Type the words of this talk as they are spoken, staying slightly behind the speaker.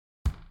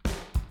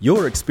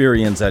Your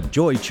experience at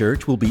Joy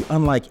Church will be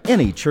unlike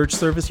any church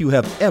service you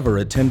have ever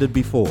attended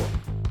before.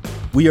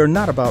 We are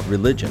not about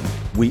religion.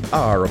 We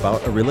are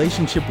about a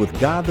relationship with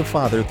God the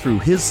Father through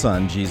His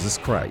Son, Jesus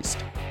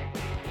Christ.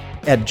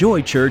 At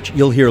Joy Church,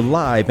 you'll hear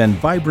live and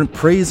vibrant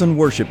praise and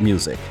worship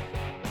music.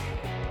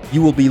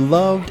 You will be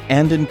loved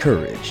and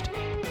encouraged.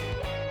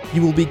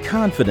 You will be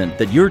confident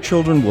that your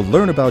children will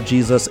learn about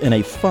Jesus in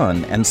a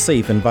fun and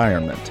safe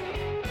environment.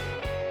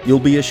 You'll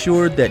be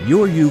assured that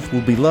your youth will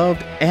be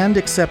loved and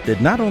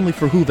accepted not only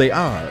for who they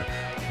are,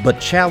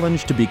 but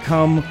challenged to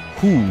become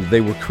who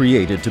they were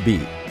created to be.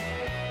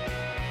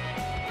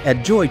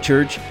 At Joy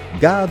Church,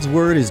 God's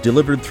Word is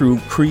delivered through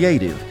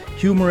creative,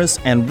 humorous,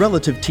 and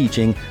relative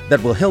teaching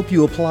that will help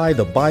you apply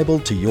the Bible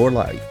to your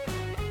life.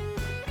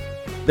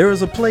 There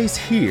is a place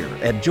here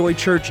at Joy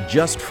Church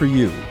just for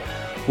you,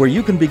 where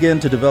you can begin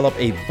to develop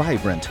a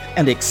vibrant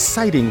and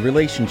exciting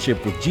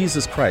relationship with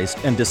Jesus Christ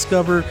and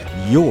discover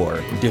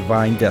your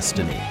divine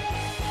destiny.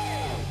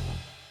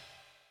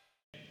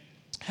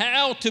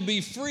 How to be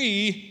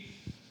free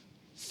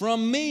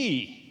from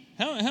me.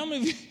 How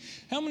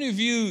many of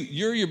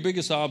you're your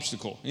biggest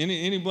obstacle?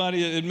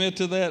 Anybody admit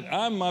to that?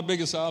 I'm my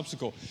biggest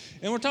obstacle.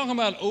 And we're talking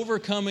about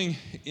overcoming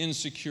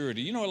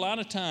insecurity. You know, a lot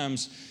of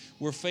times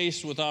we're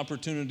faced with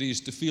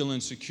opportunities to feel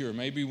insecure.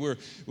 Maybe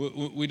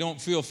we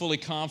don't feel fully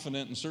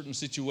confident in certain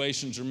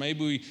situations, or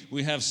maybe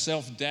we have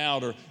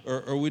self-doubt,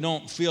 or we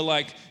don't feel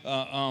like,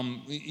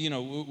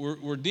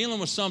 we're dealing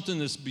with something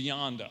that's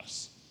beyond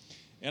us.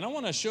 And I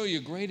want to show you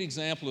a great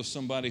example of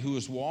somebody who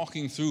is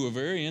walking through a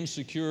very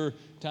insecure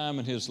time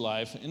in his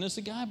life, and it's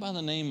a guy by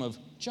the name of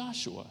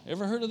Joshua.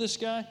 Ever heard of this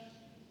guy?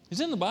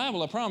 He's in the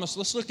Bible, I promise.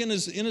 Let's look in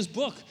his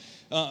book,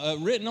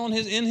 written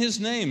in his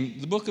name,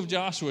 the book of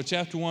Joshua,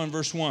 chapter 1,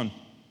 verse 1.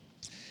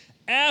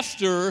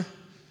 After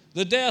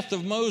the death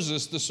of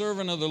Moses, the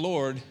servant of the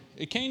Lord,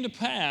 it came to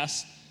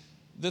pass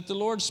that the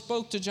Lord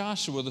spoke to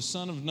Joshua, the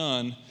son of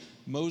Nun,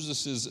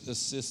 Moses'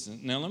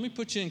 assistant. Now, let me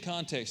put you in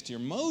context here.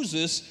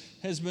 Moses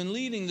has been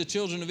leading the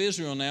children of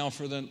Israel now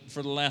for the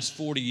last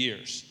 40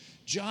 years.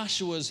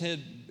 Joshua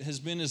has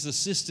been his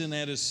assistant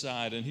at his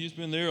side, and he's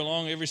been there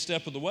along every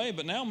step of the way,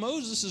 but now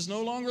Moses is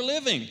no longer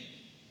living.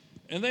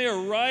 And they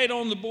are right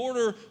on the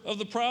border of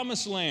the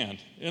promised land.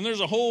 And there's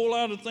a whole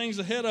lot of things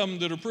ahead of them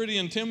that are pretty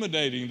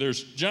intimidating.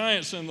 There's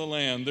giants in the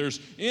land. There's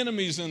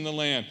enemies in the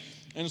land.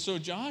 And so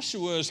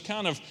Joshua is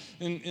kind of,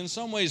 in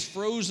some ways,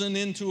 frozen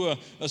into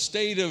a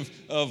state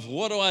of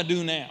what do I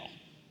do now?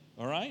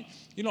 All right?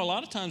 You know, a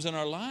lot of times in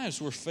our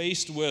lives, we're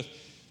faced with,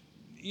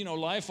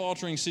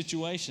 life-altering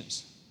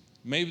situations.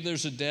 Maybe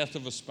there's a death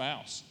of a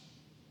spouse.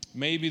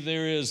 Maybe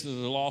there is the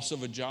loss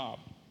of a job.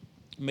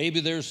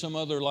 Maybe there's some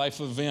other life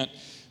event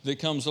that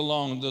comes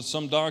along, that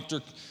some doctor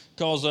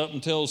calls up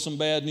and tells some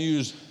bad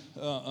news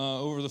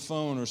over the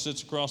phone, or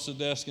sits across the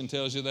desk and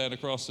tells you that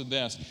across the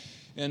desk.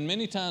 And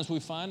many times we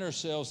find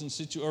ourselves in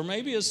situations, or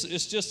maybe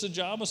it's just a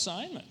job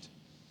assignment.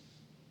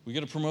 We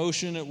get a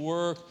promotion at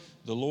work.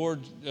 The Lord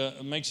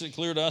makes it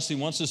clear to us He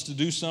wants us to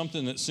do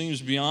something that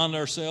seems beyond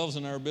ourselves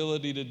and our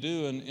ability to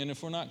do. And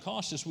if we're not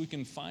cautious, we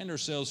can find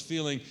ourselves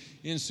feeling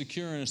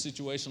insecure in a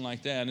situation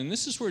like that. And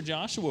this is where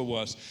Joshua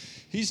was.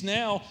 He's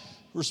now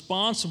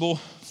responsible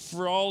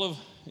for all of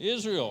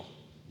Israel,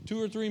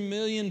 2 or 3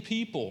 million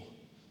people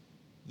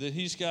that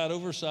he's got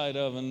oversight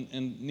of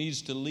and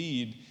needs to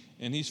lead,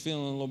 and he's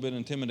feeling a little bit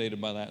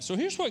intimidated by that. So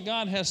here's what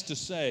God has to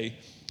say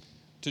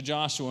to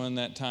Joshua in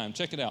that time.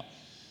 Check it out.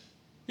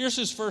 Here's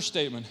his first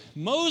statement.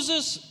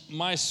 Moses,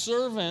 my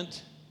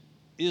servant,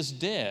 is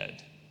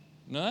dead.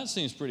 Now that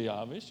seems pretty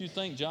obvious. You'd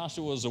think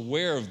Joshua was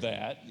aware of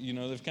that. You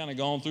know, they've kind of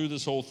gone through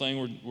this whole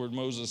thing where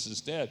Moses is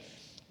dead.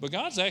 But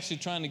God's actually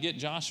trying to get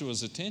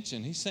Joshua's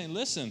attention. He's saying,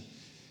 listen,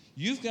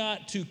 you've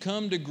got to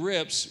come to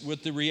grips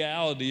with the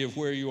reality of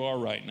where you are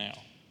right now,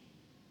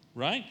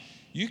 right?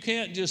 You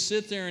can't just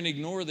sit there and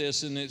ignore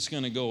this and it's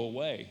going to go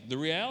away. The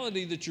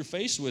reality that you're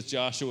faced with,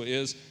 Joshua,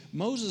 is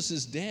Moses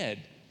is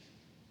dead.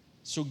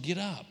 So get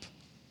up.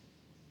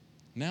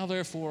 Now,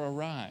 therefore,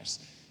 arise.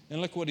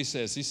 And look what he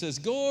says. He says,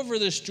 go over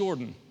this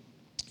Jordan,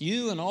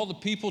 you and all the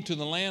people, to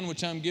the land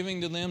which I'm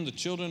giving to them, the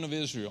children of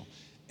Israel.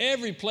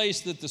 Every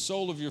place that the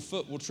sole of your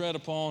foot will tread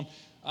upon,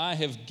 I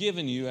have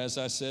given you, as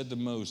I said to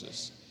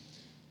Moses.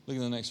 Look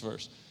at the next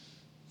verse.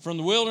 From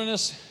the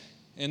wilderness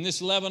and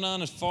this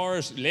Lebanon, as far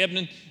as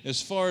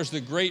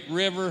the great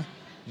river,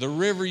 the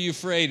river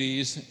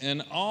Euphrates,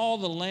 and all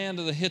the land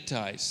of the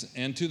Hittites,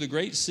 and to the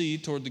great sea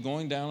toward the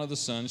going down of the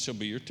sun shall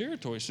be your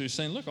territory. So he's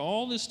saying, look,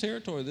 all this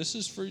territory, this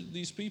is for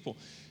these people.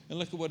 And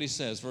look at what he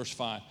says, verse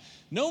 5.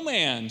 No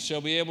man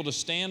shall be able to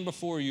stand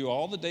before you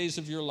all the days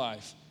of your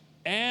life.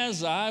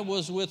 As I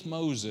was with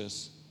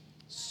Moses,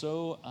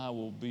 so I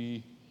will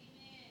be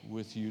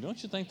with you.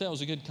 Don't you think that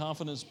was a good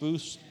confidence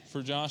boost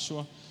for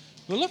Joshua?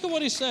 But look at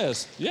what he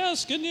says.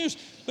 Yes, good news.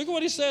 Look at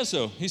what he says,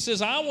 though. He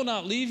says, I will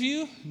not leave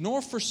you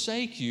nor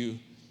forsake you.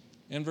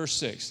 In verse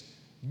 6,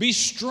 be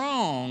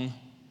strong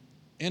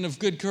and of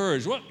good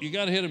courage. What? You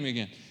got to hit him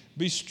again.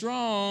 Be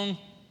strong.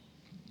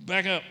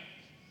 Back up.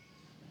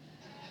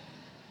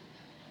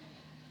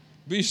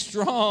 be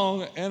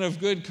strong and of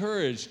good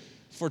courage.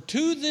 For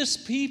to this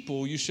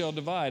people you shall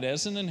divide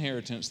as an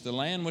inheritance the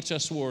land which I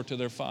swore to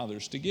their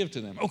fathers to give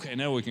to them. Okay,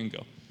 now we can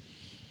go.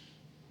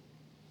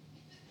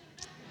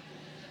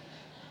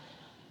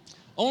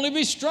 Only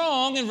be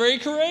strong and very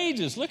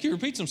courageous. Look, he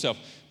repeats himself.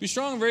 Be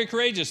strong and very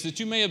courageous, that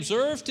you may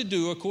observe to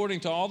do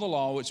according to all the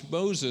law which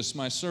Moses,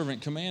 my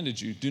servant,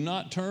 commanded you. Do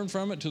not turn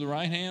from it to the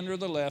right hand or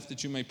the left,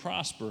 that you may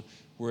prosper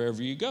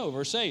wherever you go.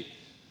 Verse 8.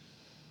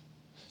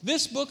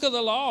 This book of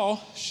the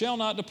law shall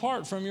not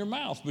depart from your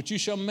mouth, but you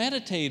shall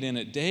meditate in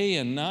it day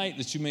and night,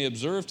 that you may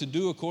observe to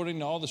do according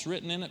to all that's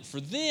written in it.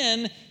 For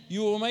then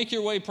you will make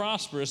your way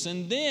prosperous,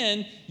 and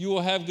then you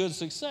will have good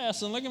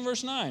success. And look in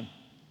verse 9.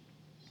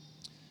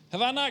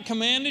 Have I not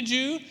commanded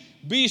you?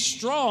 Be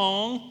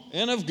strong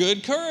and of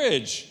good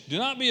courage. Do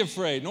not be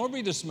afraid, nor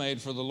be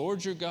dismayed, for the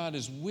Lord your God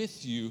is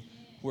with you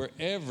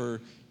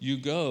wherever you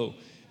go.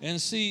 And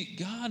see,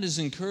 God is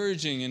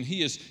encouraging and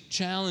he is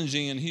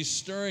challenging and he's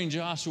stirring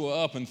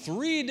Joshua up. And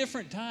 3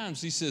 different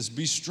times he says,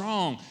 be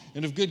strong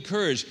and of good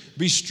courage.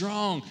 Be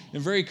strong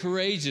and very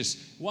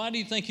courageous. Why do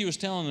you think he was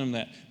telling them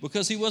that?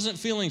 Because he wasn't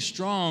feeling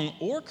strong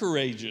or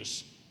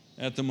courageous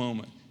at the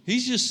moment.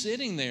 He's just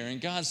sitting there,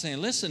 and God's saying,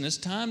 listen, it's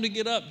time to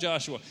get up,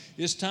 Joshua.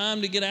 It's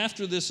time to get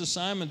after this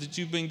assignment that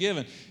you've been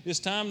given. It's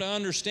time to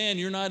understand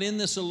you're not in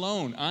this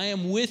alone. I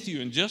am with you,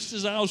 and just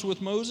as I was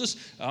with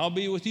Moses, I'll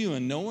be with you,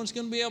 and no one's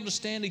going to be able to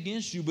stand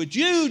against you. But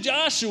you,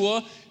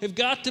 Joshua, have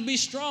got to be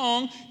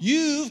strong.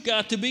 You've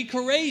got to be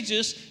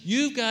courageous.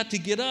 You've got to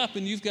get up,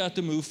 and you've got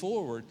to move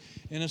forward.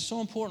 And it's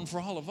so important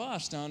for all of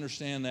us to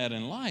understand that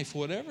in life,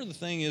 whatever the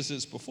thing is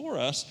that's before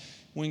us,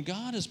 when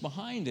God is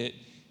behind it,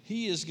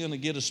 he is going to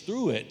get us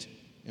through it,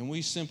 and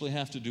we simply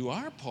have to do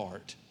our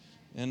part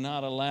and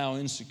not allow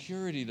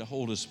insecurity to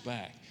hold us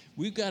back.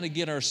 We've got to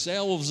get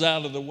ourselves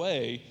out of the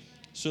way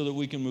so that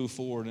we can move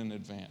forward and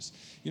advance.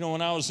 You know,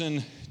 when I was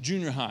in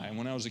junior high,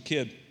 when I was a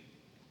kid,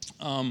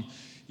 I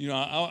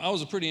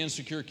was a pretty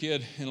insecure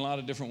kid in a lot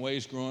of different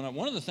ways growing up.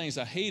 One of the things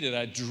I hated,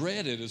 I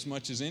dreaded as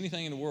much as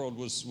anything in the world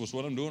was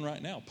what I'm doing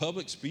right now,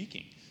 public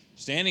speaking.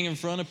 Standing in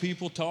front of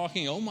people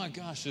talking, oh my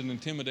gosh, it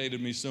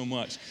intimidated me so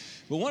much.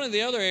 But one of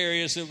the other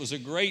areas that was a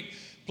great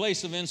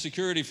place of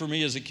insecurity for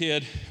me as a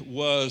kid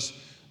was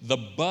the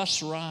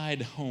bus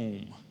ride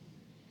home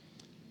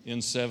in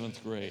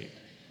 7th grade.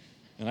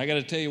 And I got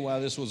to tell you why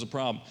this was a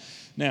problem.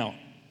 Now,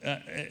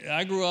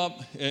 I grew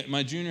up at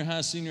my junior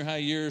high, senior high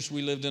years.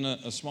 We lived in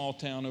a small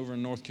town over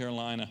in North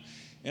Carolina.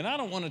 And I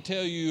don't want to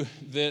tell you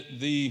that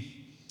the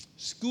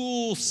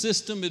school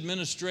system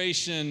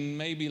administration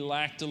maybe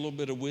lacked a little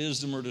bit of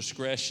wisdom or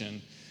discretion.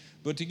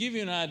 But to give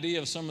you an idea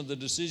of some of the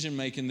decision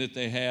making that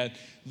they had,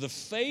 the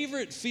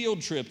favorite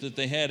field trip that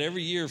they had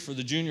every year for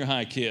the junior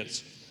high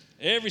kids,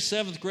 every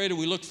 7th grader,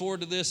 we looked forward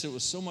to this. It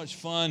was so much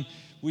fun.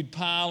 We'd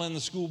pile in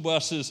the school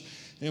buses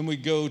and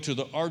we'd go to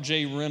the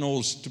R.J.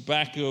 Reynolds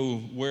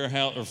tobacco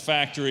warehouse or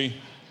factory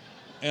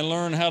and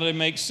learn how to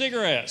make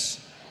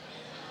cigarettes.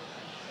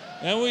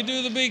 And we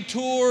do the big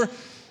tour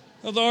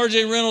of the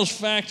R.J. Reynolds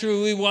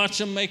factory. We watch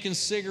them making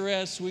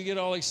cigarettes. We get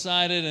all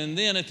excited. And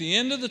then at the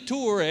end of the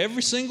tour,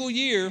 every single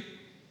year,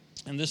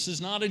 and this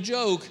is not a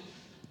joke,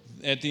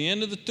 at the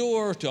end of the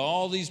tour, to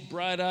all these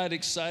bright-eyed,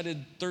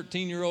 excited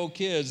 13-year-old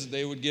kids,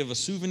 they would give a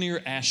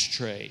souvenir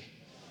ashtray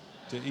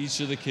to each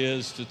of the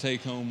kids to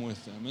take home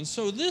with them. And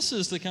so this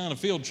is the kind of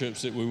field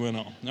trips that we went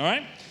on, all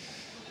right?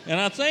 And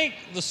I think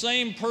the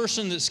same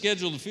person that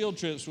scheduled the field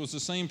trips was the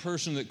same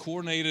person that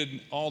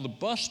coordinated all the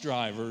bus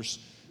drivers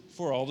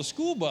for all the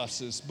school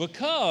buses,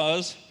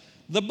 because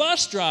the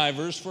bus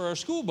drivers for our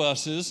school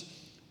buses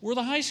were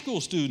the high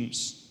school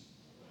students.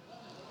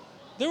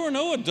 There were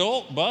no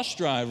adult bus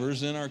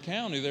drivers in our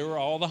county. They were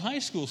all the high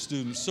school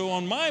students. So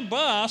on my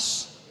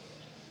bus,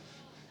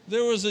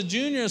 there was a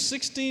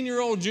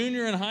 16-year-old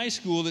junior in high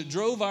school that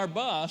drove our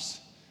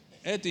bus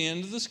at the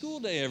end of the school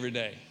day every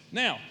day.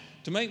 Now,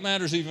 to make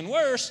matters even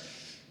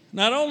worse,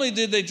 not only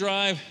did they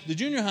drive the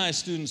junior high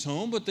students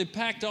home, but they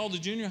packed all the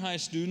junior high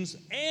students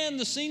and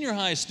the senior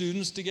high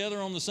students together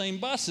on the same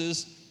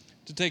buses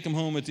to take them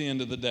home at the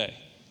end of the day.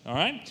 All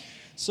right?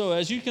 So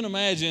as you can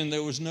imagine,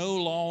 there was no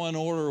law and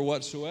order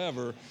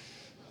whatsoever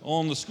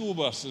on the school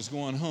buses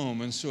going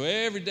home. And so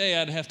every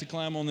day I'd have to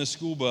climb on this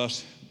school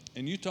bus,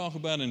 and you talk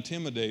about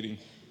intimidating.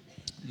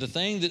 The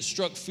thing that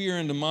struck fear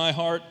into my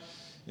heart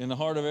and the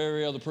heart of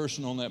every other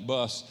person on that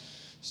bus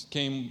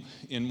came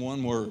in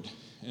one word.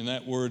 And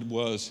that word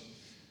was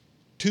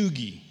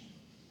Toogie.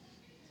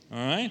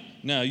 All right?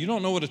 Now, you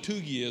don't know what a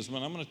Toogie is,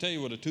 but I'm going to tell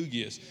you what a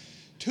Toogie is.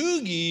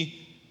 Toogie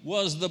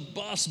was the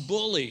bus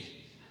bully.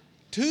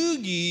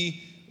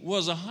 Toogie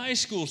was a high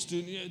school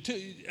student.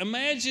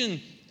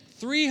 Imagine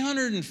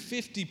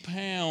 350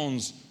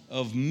 pounds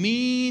of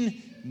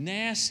mean,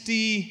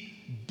 nasty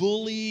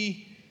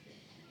bully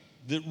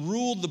that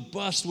ruled the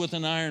bus with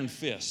an iron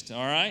fist.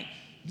 All right?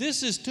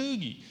 This is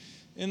Toogie.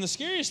 And the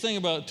scariest thing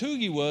about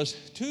Toogie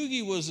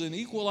was an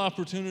equal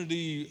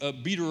opportunity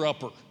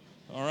beater-upper,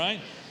 all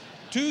right?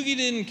 Toogie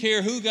didn't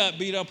care who got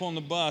beat up on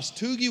the bus.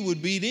 Toogie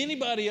would beat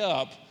anybody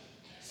up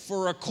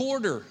for a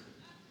quarter.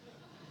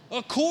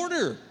 A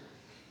quarter.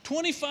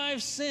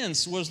 25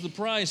 cents was the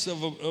price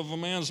of a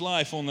man's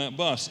life on that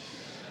bus.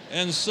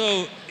 And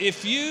so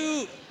if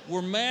you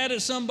were mad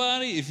at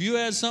somebody, if you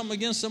had something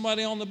against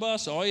somebody on the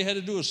bus, all you had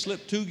to do was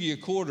slip Toogie a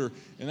quarter,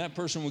 and that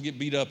person would get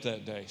beat up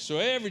that day. So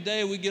every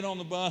day we get on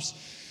the bus,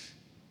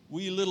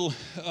 we little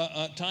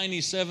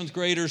tiny seventh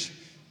graders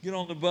get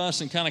on the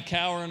bus and kind of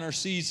cower in our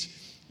seats,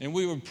 and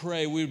we would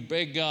pray, we would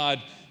beg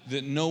God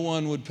that no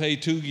one would pay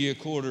Toogie a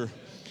quarter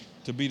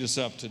to beat us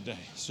up today.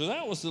 So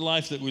that was the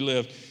life that we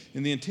lived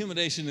and the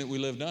intimidation that we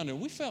lived under.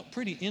 We felt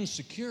pretty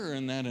insecure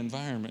in that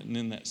environment and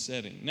in that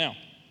setting. Now,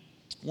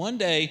 one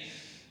day,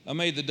 I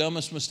made the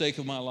dumbest mistake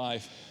of my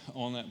life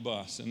on that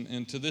bus.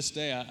 And to this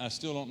day, I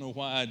still don't know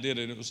why I did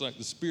it. It was like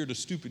the spirit of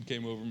stupid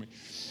came over me.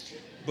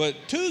 But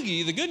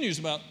Toogie, the good news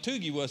about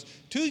Toogie was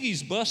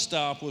Toogie's bus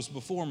stop was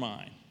before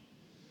mine.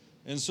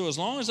 And so as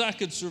long as I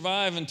could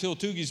survive until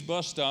Toogie's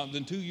bus stop,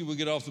 then Toogie would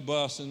get off the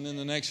bus, and then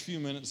the next few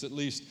minutes at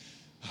least,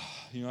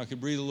 I could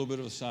breathe a little bit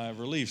of a sigh of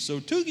relief. So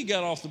Toogie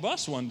got off the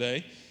bus one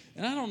day,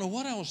 and I don't know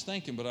what I was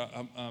thinking, but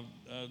I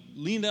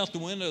leaned out the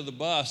window of the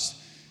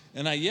bus,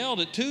 and I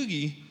yelled at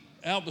Toogie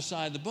out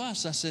beside the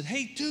bus. I said,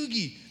 "Hey,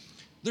 Toogie,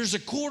 there's a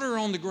quarter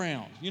on the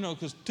ground."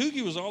 Because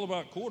Toogie was all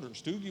about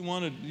quarters. Toogie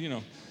wanted,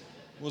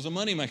 was a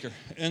moneymaker.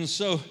 And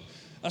so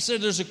I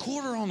said, "There's a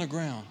quarter on the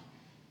ground."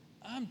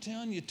 I'm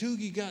telling you,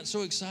 Toogie got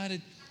so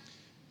excited,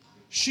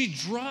 she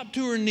dropped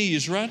to her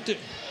knees right there.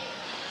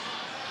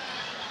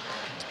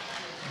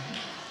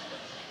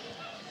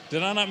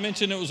 Did I not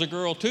mention it was a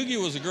girl?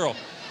 Toogie was a girl.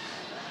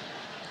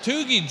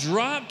 Toogie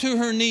dropped to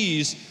her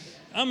knees,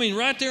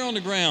 right there on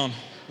the ground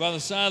by the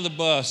side of the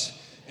bus,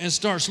 and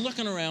starts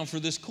looking around for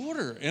this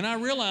quarter. And I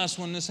realized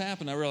when this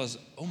happened,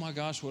 oh my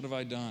gosh, what have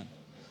I done?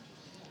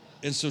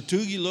 And so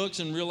Toogie looks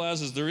and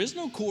realizes there is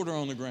no quarter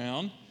on the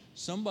ground.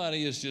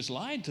 Somebody has just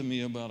lied to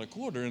me about a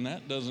quarter, and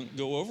that doesn't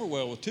go over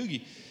well with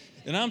Toogie.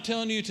 And I'm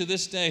telling you, to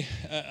this day,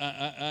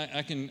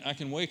 I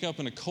can wake up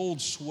in a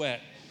cold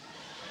sweat.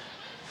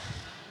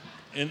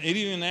 And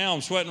even now, I'm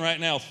sweating right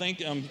now.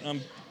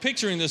 I'm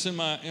picturing this in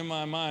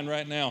my mind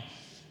right now.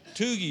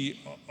 Toogie,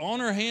 on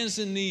her hands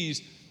and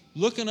knees,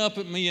 looking up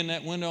at me in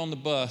that window on the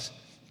bus,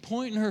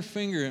 pointing her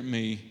finger at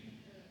me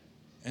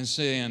and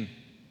saying,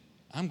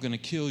 "I'm going to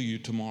kill you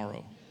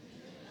tomorrow."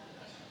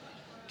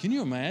 Can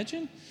you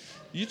imagine?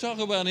 You talk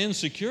about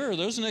insecure.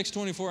 Those next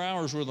 24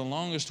 hours were the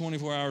longest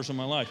 24 hours of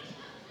my life.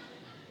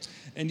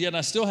 And yet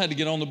I still had to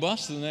get on the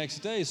bus the next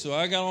day. So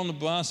I got on the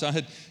bus. I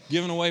had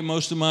given away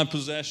most of my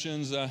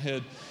possessions. I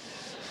had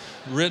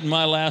written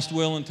my last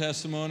will and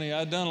testimony.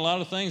 I'd done a lot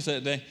of things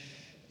that day.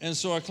 And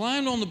so I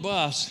climbed on the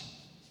bus,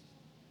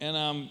 and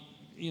I'm,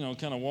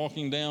 kind of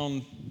walking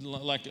down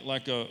like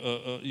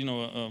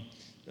a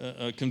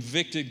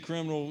convicted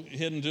criminal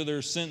heading to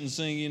their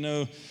sentencing,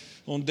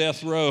 on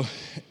death row.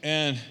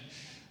 And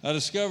I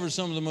discovered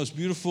some of the most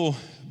beautiful,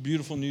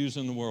 beautiful news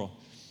in the world.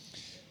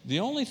 The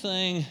only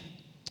thing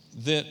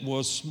that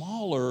was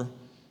smaller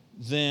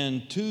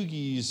than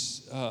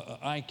Toogie's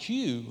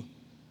IQ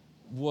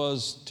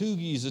was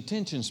Toogie's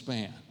attention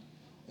span.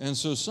 And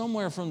so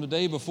somewhere from the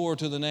day before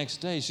to the next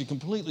day, she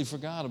completely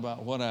forgot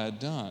about what I had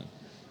done.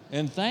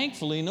 And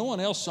thankfully, no one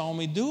else saw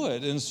me do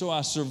it. And so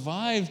I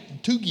survived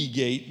Toogie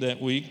Gate that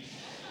week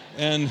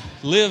and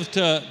lived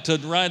to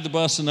ride the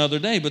bus another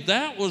day. But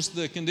that was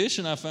the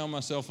condition I found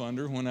myself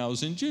under when I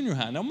was in junior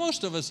high. Now,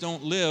 most of us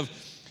don't live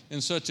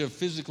in such a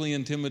physically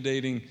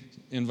intimidating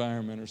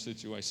environment or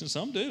situation.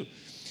 Some do.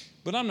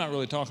 But I'm not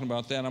really talking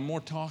about that. I'm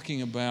more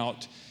talking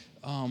about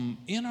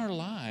in our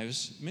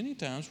lives, many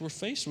times we're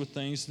faced with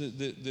things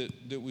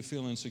that we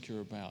feel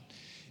insecure about.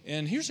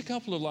 And here's a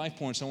couple of life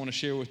points I want to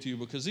share with you,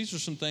 because these are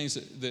some things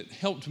that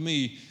helped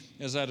me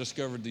as I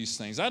discovered these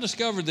things. I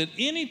discovered that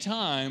any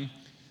time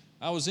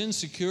I was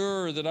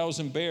insecure or that I was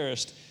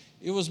embarrassed,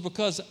 it was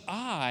because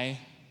I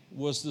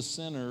was the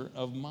center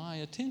of my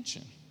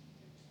attention.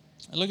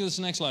 And look at this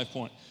next life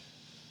point.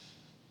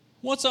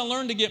 Once I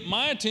learned to get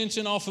my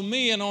attention off of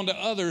me and onto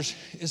others,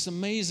 it's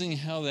amazing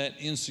how that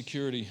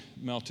insecurity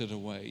melted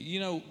away.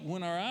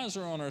 When our eyes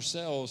are on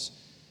ourselves,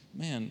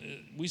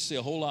 we see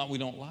a whole lot we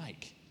don't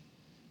like.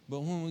 But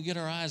when we get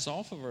our eyes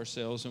off of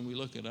ourselves and we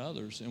look at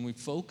others and we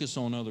focus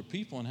on other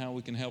people and how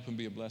we can help and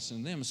be a blessing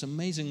to them, it's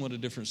amazing what a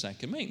difference that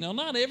can make. Now,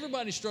 not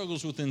everybody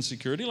struggles with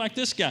insecurity. Like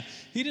this guy,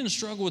 he didn't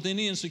struggle with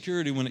any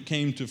insecurity when it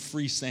came to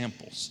free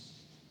samples.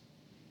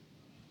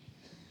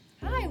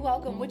 Hi,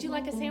 welcome. Would you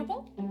like a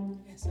sample?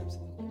 Yes,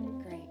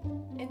 absolutely. Great.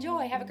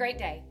 Enjoy. Have a great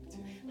day.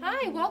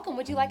 Hi, welcome.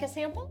 Would you like a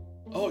sample?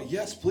 Oh,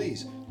 yes,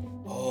 please.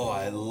 Oh,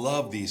 I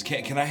love these.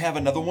 Can I have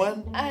another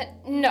one?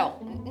 No,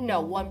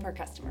 one per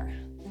customer.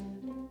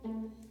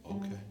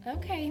 Okay.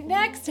 Okay,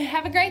 next.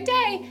 Have a great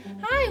day.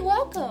 Hi,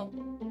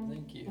 welcome.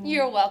 Thank you.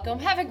 You're welcome.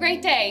 Have a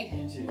great day.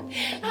 You too.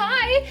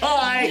 Hi.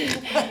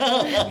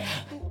 Hi.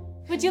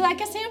 Would you like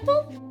a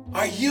sample?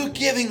 Are you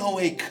giving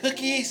away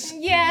cookies?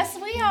 Yes,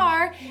 we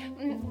are.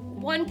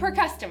 One per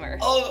customer.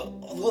 Oh,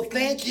 well,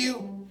 thank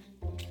you.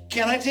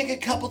 Can I take a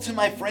couple to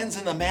my friends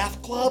in the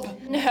math club?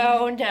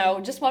 No,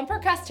 just one per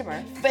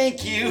customer.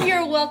 Thank you.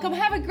 You're welcome.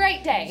 Have a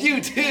great day.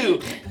 You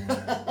too.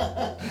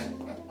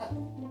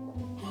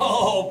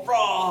 Oh,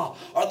 brah,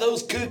 are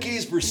those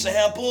cookies for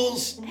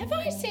samples? Have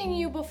I seen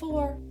you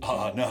before?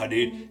 No,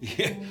 dude.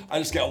 Yeah, I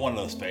just got one of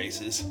those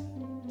faces.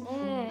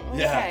 Okay.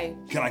 Yeah,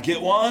 can I get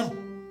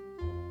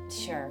one?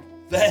 Sure.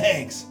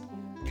 Thanks.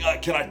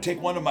 Can I take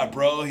one to my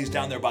bro? He's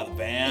down there by the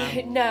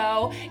van.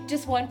 No,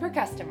 just one per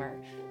customer.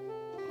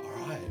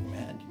 All right,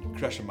 man. You're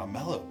crushing my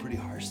mellow pretty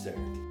harsh there.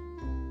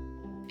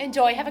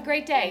 Enjoy. Have a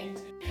great day.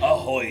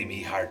 Ahoy,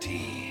 me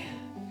hearty.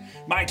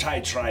 Might I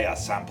try a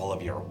sample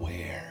of your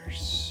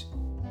wares?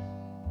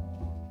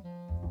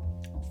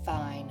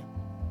 Fine.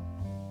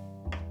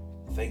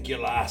 Thank you,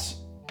 lass.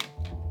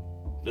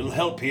 Little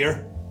help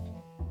here.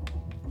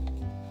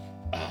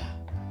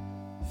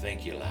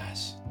 Thank you,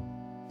 lass.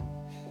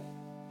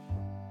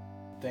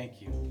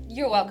 Thank you.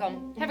 You're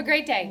welcome. Have a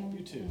great day.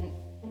 You too.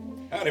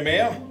 Howdy,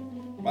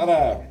 ma'am.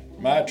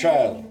 Might try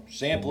a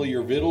sample of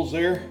your victuals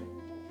there?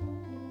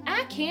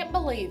 I can't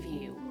believe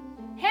you.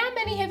 How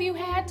many have you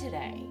had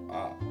today?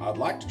 I'd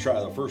like to try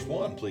the first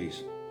one,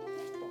 please.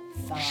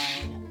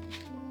 Fine.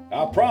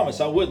 I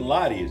promise I wouldn't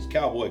lie to you. It's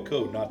cowboy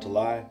code not to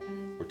lie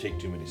or take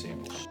too many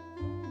samples.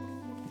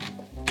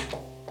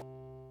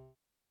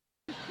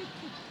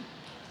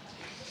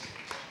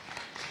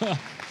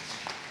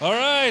 All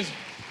right.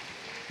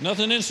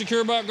 Nothing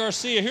insecure about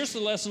Garcia. Here's the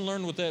lesson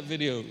learned with that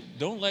video.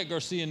 Don't let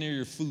Garcia near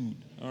your food,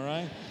 all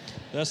right?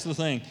 That's the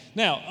thing.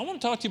 Now, I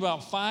want to talk to you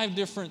about 5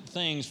 different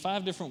things,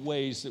 5 different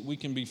ways that we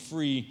can be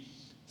free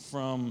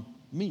from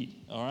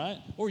me, all right?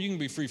 Or you can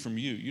be free from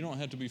you. You don't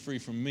have to be free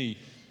from me.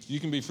 You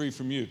can be free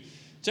from you.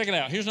 Check it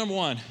out. Here's number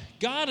 1.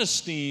 God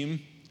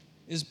esteem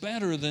is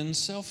better than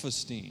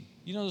self-esteem.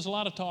 You know, there's a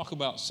lot of talk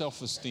about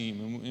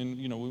self-esteem, and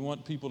you know, we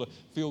want people to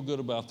feel good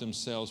about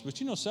themselves. But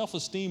you know,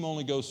 self-esteem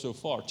only goes so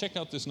far. Check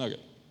out this nugget.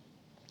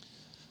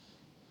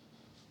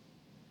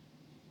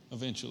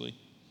 Eventually.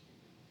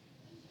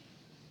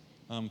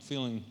 I'm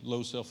feeling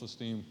low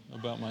self-esteem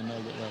about my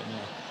nugget right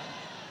now.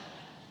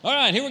 All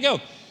right, here we go.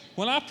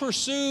 When I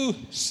pursue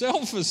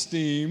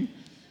self-esteem,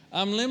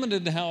 I'm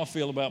limited to how I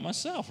feel about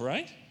myself,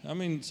 right? I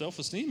mean,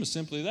 self-esteem is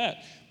simply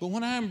that. But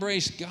when I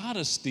embrace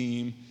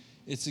God-esteem,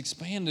 it's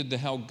expanded to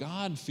how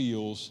God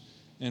feels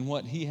and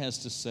what He has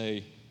to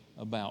say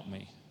about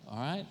me, all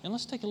right? And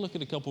let's take a look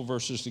at a couple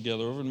verses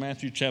together. Over in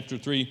Matthew chapter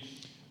 3,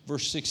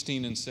 verse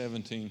 16 and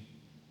 17.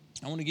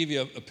 I want to give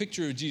you a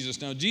picture of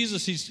Jesus. Now,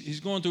 Jesus, he's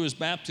going through his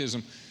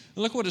baptism.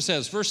 Look what it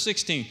says, verse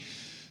 16.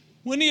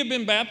 When he had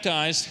been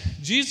baptized,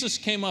 Jesus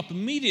came up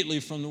immediately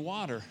from the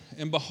water,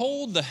 and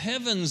behold, the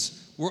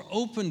heavens were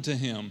opened to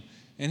him,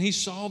 and he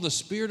saw the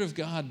Spirit of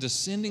God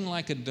descending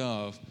like a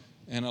dove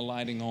and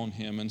alighting on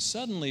him. And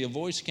suddenly a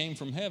voice came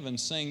from heaven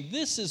saying,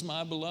 "This is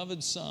my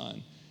beloved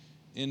Son,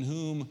 in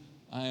whom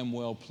I am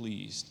well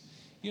pleased."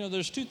 You know,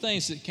 there's 2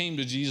 things that came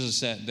to Jesus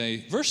that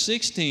day. Verse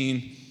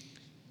 16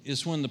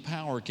 is when the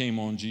power came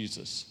on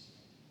Jesus,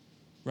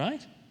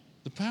 right?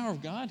 The power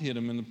of God hit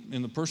him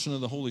in the person of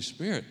the Holy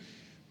Spirit.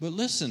 But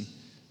listen,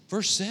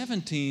 verse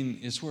 17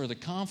 is where the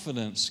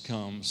confidence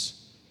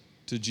comes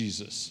to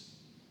Jesus.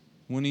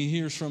 When he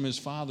hears from his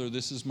Father,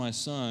 "This is my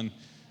Son,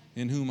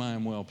 in whom I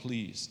am well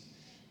pleased."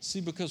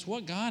 See, because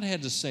what God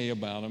had to say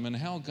about him and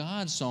how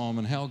God saw him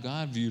and how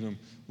God viewed him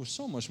was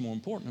so much more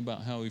important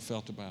about how he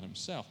felt about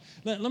himself.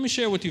 Let me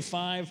share with you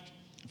five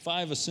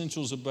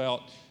essentials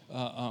about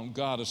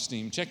God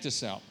esteem. Check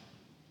this out.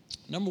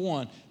 Number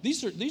 1,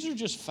 these are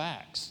just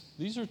facts.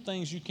 These are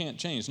things you can't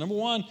change. Number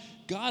 1,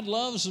 God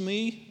loves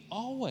me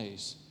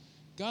always.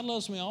 God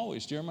loves me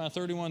always. Jeremiah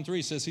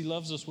 31:3 says he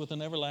loves us with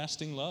an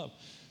everlasting love.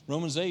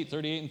 Romans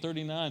 8:38 and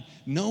 39,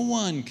 no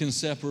one can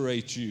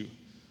separate you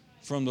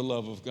from the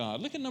love of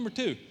God. Look at number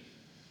 2.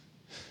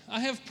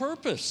 I have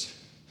purpose.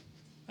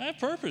 I have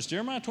purpose.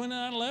 Jeremiah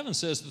 29:11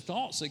 says the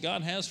thoughts that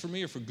God has for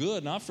me are for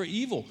good, not for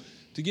evil,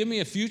 to give me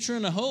a future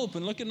and a hope.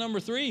 And look at number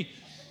 3.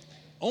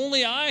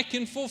 Only I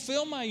can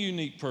fulfill my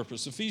unique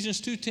purpose.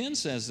 Ephesians 2:10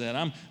 says that.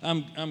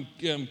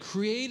 I'm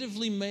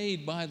creatively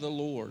made by the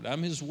Lord.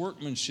 I'm His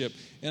workmanship,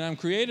 and I'm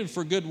created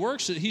for good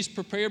works that He's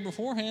prepared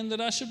beforehand that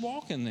I should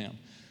walk in them.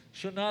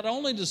 So not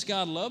only does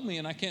God love me,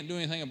 and I can't do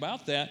anything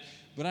about that,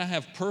 but I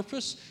have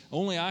purpose.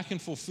 Only I can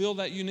fulfill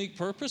that unique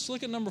purpose.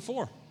 Look at number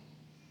 4.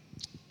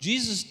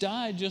 Jesus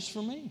died just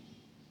for me.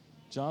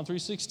 John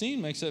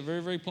 3:16 makes that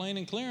very, very plain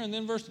and clear. And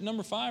then verse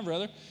number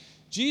 5,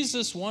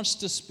 Jesus wants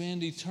to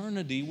spend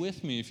eternity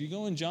with me. If you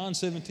go in John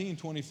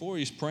 17:24,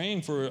 he's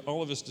praying for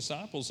all of his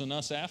disciples and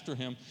us after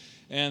him.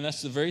 And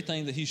that's the very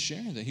thing that he's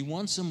sharing, that he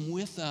wants them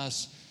with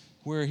us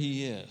where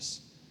he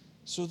is.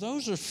 So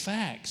those are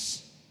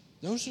facts.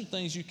 Those are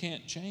things you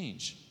can't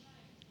change.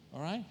 All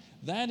right?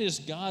 That is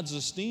God's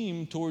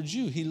esteem towards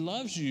you. He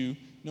loves you.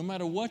 No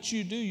matter what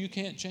you do, you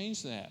can't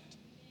change that.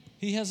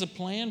 He has a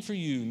plan for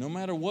you. No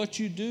matter what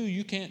you do,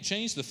 you can't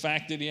change the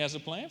fact that he has a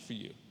plan for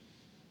you.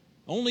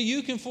 Only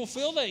you can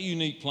fulfill that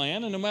unique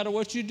plan, and no matter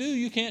what you do,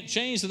 you can't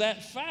change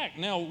that fact.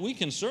 Now, we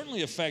can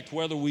certainly affect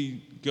whether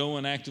we go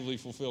and actively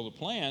fulfill the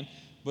plan,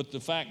 but the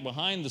fact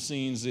behind the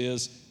scenes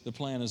is the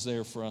plan is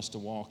there for us to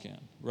walk in,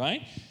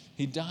 right?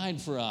 He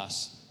died for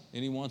us,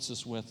 and he wants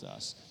us with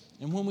us.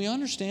 And when we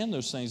understand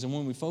those things and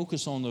when we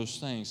focus on those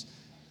things,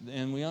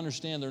 and we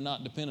understand they're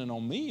not dependent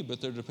on me,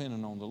 but they're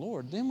dependent on the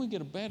Lord, then we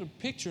get a better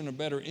picture and a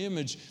better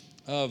image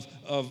of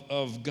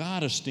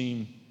God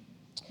esteem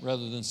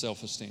rather than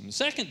self-esteem. The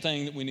second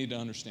thing that we need to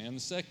understand,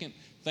 the second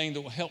thing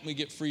that will help me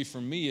get free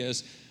from me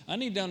is I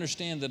need to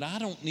understand that I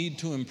don't need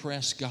to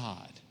impress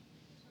God.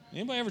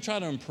 Anybody ever try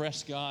to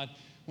impress God?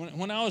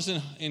 When I was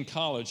in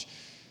college,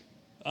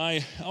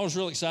 I was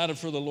real excited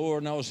for the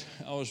Lord, and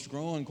I was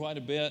growing quite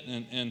a bit,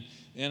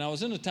 and I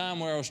was in a time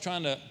where I was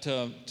trying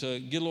to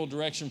get a little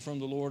direction from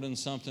the Lord in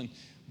something.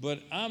 But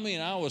I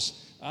mean, I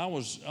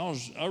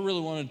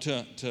really wanted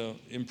to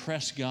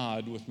impress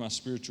God with my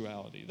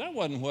spirituality. That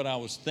wasn't what I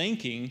was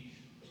thinking,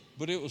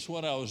 but it was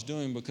what I was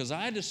doing, because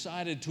I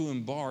decided to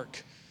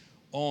embark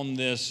on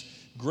this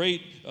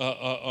great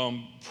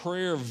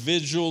prayer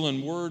vigil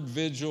and word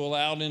vigil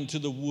out into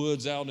the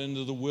woods, out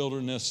into the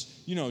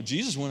wilderness. You know,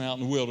 Jesus went out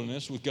in the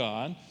wilderness with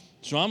God,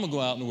 so I'm going to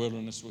go out in the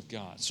wilderness with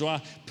God. So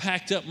I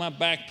packed up my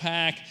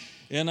backpack,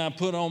 and I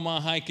put on my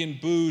hiking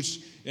boots,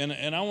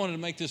 and I wanted to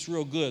make this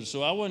real good.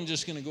 So I wasn't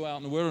just going to go out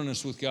in the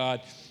wilderness with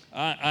God.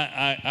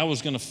 I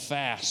was going to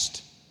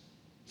fast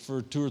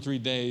for 2 or 3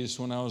 days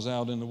when I was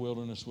out in the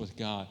wilderness with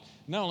God.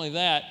 Not only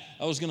that,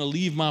 I was going to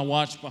leave my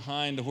watch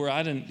behind to where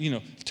I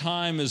didn't,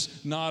 time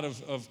is not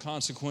of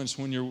consequence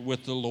when you're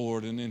with the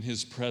Lord and in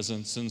His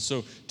presence. And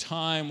so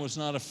time was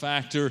not a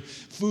factor.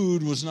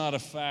 Food was not a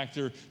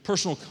factor.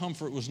 Personal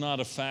comfort was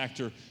not a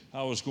factor.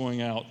 I was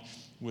going out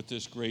with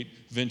this great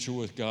venture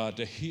with God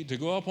to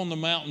go up on the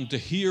mountain to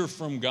hear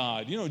from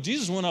God.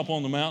 Jesus went up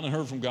on the mountain and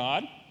heard from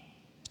God.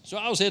 So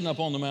I was heading up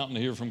on the mountain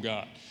to hear from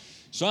God.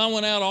 So I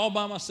went out all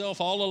by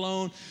myself, all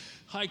alone,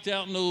 hiked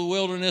out into the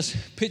wilderness,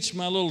 pitched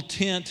my little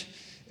tent,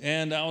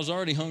 and I was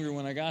already hungry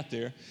when I got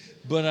there.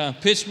 But I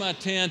pitched my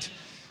tent,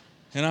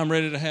 and I'm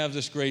ready to have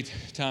this great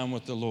time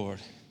with the Lord.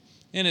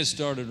 And it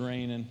started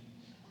raining,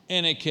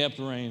 and it kept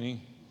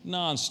raining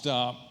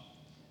nonstop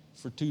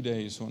for 2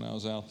 days when I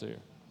was out there.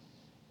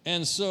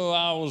 And so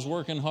I was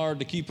working hard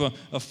to keep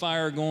a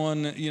fire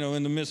going,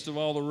 in the midst of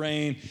all the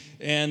rain.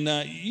 And,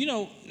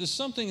 there's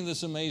something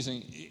that's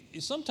amazing.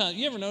 Sometimes,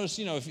 you ever notice,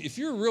 if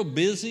you're real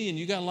busy and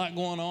you got a lot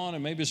going on,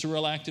 and maybe it's a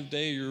real active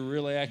day, you're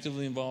really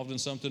actively involved in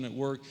something at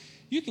work,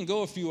 you can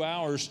go a few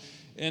hours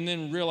and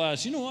then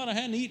realize, you know what, I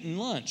hadn't eaten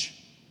lunch.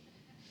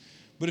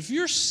 But if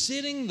you're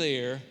sitting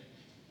there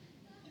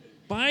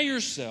by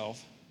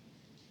yourself,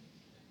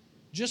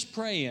 just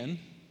praying,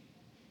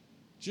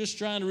 just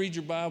trying to read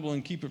your Bible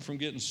and keep it from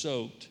getting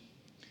soaked,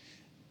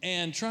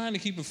 and trying to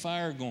keep a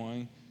fire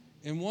going,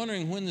 and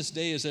wondering when this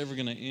day is ever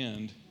going to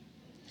end,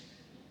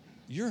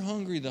 you're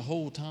hungry the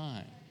whole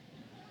time.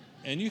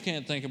 And you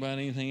can't think about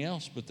anything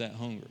else but that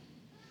hunger.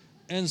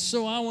 And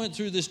so I went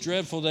through this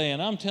dreadful day,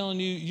 and I'm telling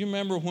you, you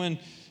remember when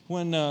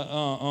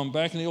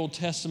back in the Old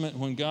Testament,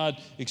 when God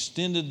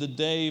extended the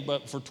day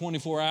but for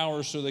 24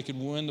 hours so they could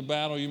win the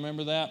battle, you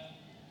remember that?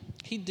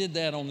 He did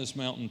that on this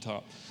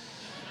mountaintop.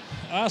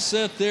 I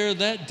sat there,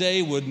 that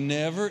day would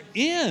never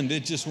end.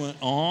 It just went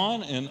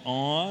on and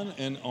on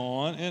and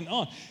on and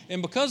on.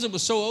 And because it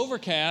was so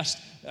overcast,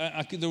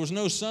 there was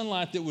no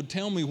sunlight that would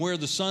tell me where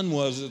the sun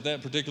was at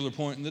that particular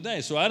point in the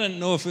day. So I didn't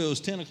know if it was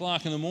 10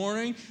 o'clock in the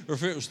morning or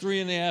if it was 3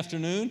 in the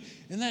afternoon,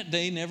 and that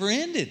day never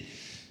ended.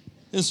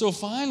 And so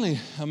finally,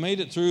 I made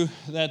it through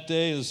that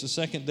day. It was the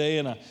second day,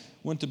 and I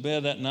went to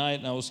bed that night,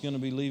 and I was going to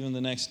be leaving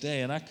the next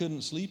day, and I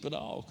couldn't sleep at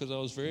all because I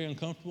was very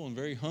uncomfortable and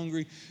very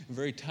hungry and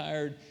very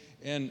tired,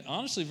 and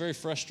honestly very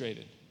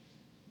frustrated,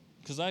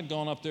 because I'd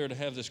gone up there to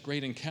have this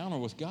great encounter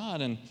with God,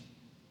 and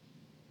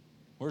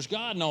where's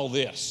God in all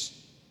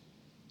this?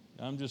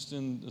 I'm just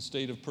in a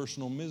state of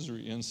personal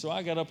misery. And so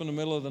I got up in the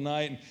middle of the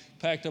night and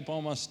packed up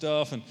all my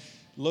stuff and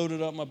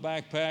loaded up my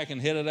backpack and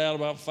headed out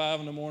about 5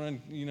 in the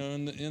morning,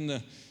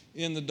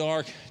 in the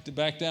dark, to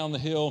back down the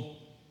hill.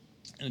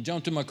 And I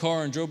jumped in my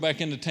car and drove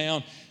back into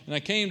town. And I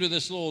came to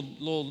this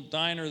little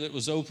diner that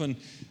was open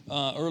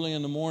early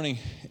in the morning.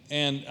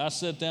 And I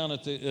sat down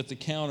at the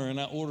counter and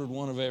I ordered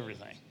one of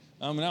everything.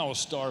 I mean, I was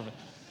starving.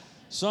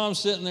 So I'm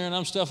sitting there and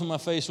I'm stuffing my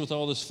face with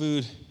all this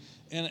food.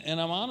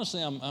 And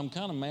I'm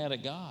kind of mad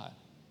at God.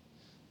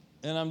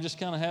 And I'm just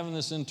kind of having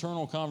this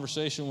internal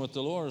conversation with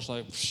the Lord. It's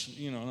like,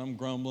 and I'm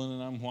grumbling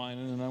and I'm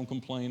whining and I'm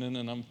complaining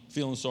and I'm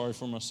feeling sorry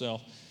for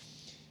myself.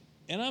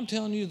 And I'm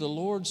telling you, the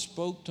Lord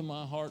spoke to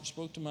my heart,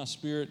 spoke to my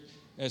spirit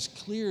as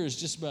clear as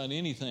just about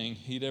anything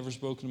He'd ever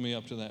spoken to me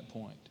up to that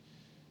point.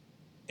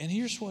 And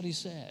here's what He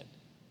said.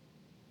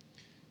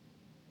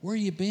 Where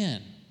you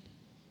been?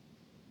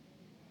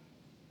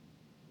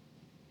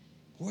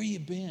 Where you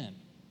been?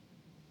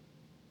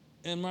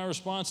 And my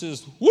response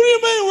is, what do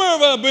you mean, where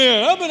have I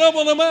been? I've been up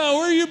on the mountain.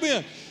 Where have you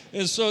been?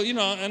 And so,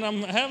 and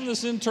I'm having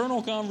this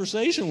internal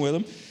conversation with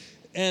Him.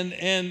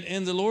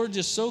 And the Lord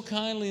just so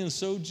kindly and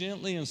so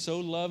gently and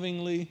so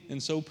lovingly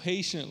and so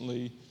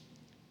patiently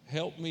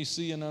helped me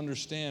see and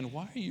understand,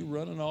 why are you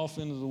running off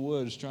into the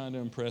woods trying to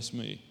impress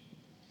me?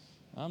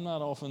 I'm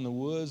not off in the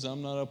woods.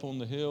 I'm not up on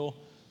the hill.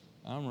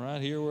 I'm right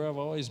here where I've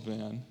always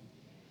been.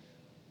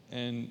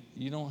 And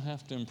you don't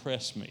have to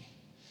impress me.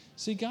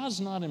 See, God's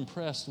not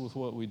impressed with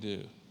what we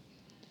do.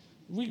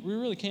 we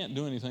really can't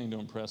do anything to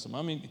impress him.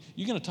 I mean,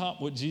 you're going to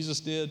top what Jesus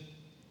did?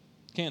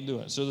 Can't do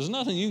it. So there's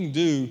nothing you can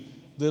do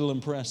that'll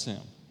impress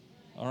him,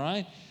 all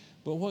right?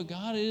 But what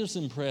God is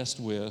impressed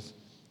with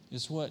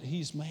is what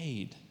he's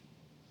made.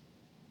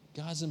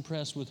 God's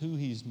impressed with who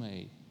he's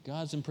made.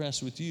 God's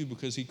impressed with you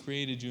because he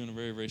created you in a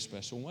very, very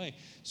special way.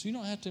 So you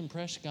don't have to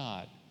impress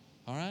God,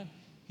 all right?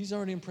 He's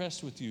already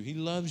impressed with you. He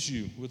loves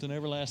you with an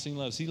everlasting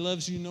love. He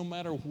loves you no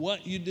matter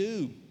what you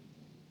do.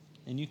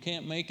 And you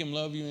can't make him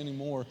love you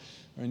anymore,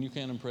 and you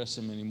can't impress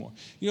him anymore.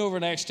 You know, over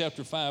in Acts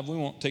chapter 5, we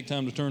won't take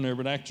time to turn there,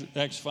 but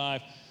Acts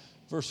 5,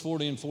 verse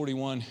 40 and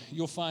 41,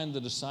 you'll find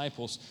the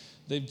disciples.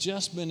 They've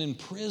just been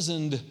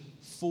imprisoned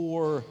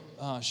for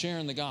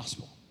sharing the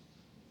gospel.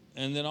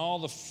 And then all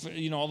the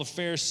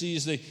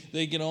Pharisees,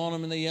 they get on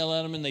them and they yell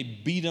at them and they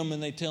beat them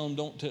and they tell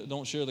them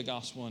don't share the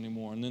gospel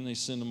anymore. And then they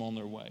send them on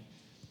their way.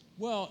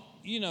 Well,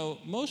 you know,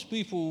 most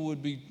people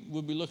would be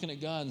looking at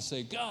God and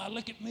say, God,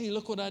 look at me,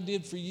 look what I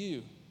did for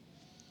you.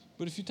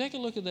 But if you take a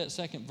look at that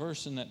second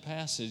verse in that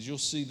passage, you'll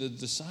see the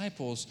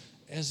disciples,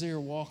 as they were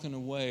walking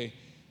away,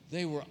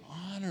 they were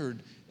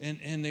honored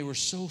and they were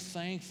so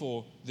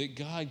thankful that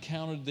God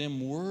counted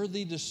them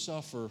worthy to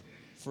suffer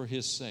for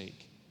his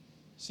sake.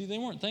 See, they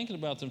weren't thinking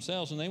about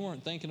themselves and they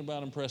weren't thinking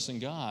about impressing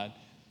God.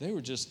 They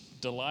were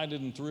just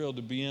delighted and thrilled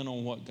to be in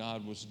on what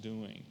God was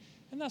doing.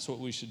 And that's what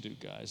we should do,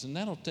 guys. And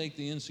that'll take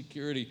the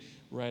insecurity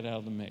right out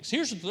of the mix.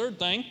 Here's the third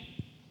thing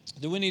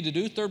that we need to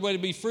do. Third way to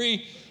be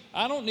free.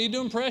 I don't need to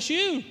impress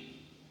you.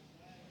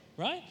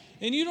 Right?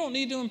 And you don't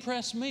need to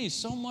impress me.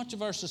 So much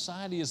of our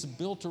society is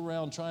built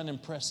around trying to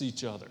impress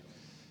each other.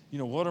 You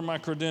know, what are my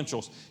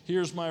credentials?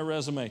 Here's my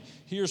resume.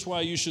 Here's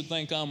why you should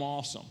think I'm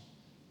awesome.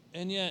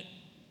 And yet,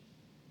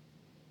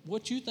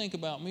 what you think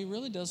about me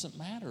really doesn't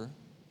matter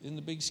in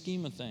the big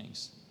scheme of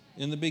things,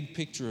 in the big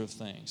picture of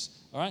things.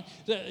 All right?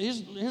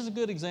 Here's a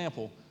good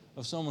example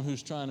of someone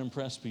who's trying to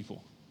impress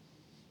people.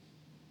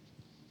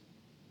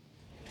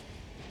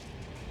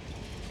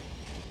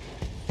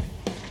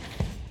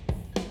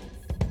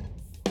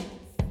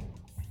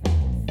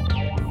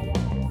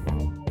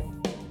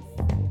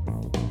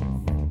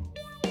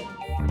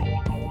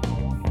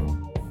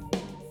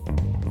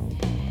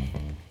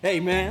 Hey,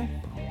 man.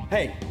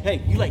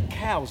 Hey, you like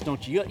cows,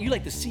 don't you? You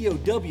like the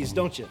COWs,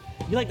 don't you?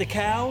 You like the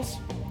cows?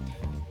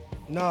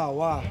 Nah,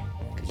 why?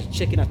 Because you're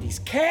checking out these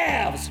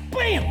calves.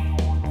 Bam!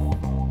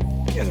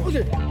 Look at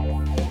it.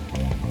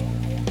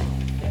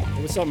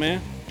 Hey, what's up,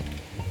 man?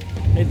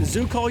 Hey, the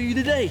zoo call you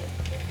today?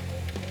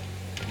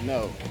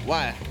 No.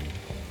 Why?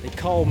 They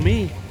called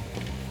me.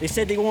 They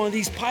said they wanted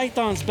these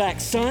pythons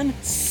back, son.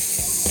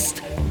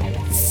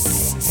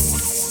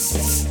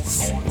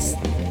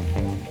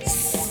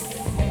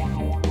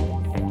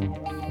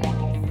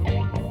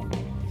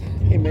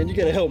 Hey, man, you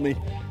gotta help me.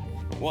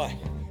 Why?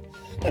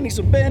 I need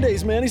some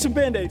Band-Aids, man. I need some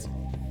Band-Aids.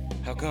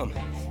 How come?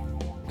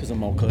 Because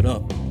I'm all cut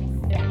up.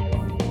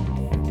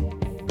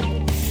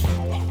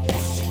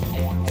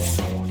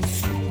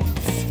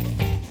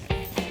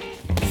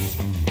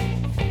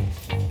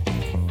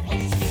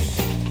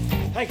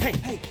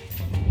 Hey.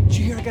 Did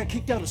you hear I got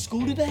kicked out of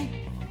school today?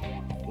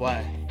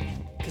 Why?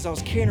 Because I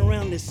was carrying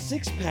around this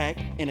six-pack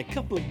and a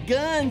couple of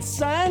guns,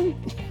 son.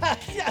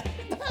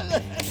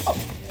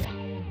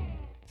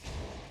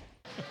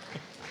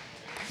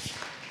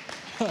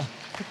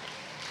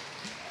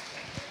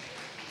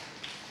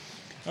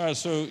 All right,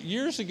 so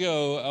years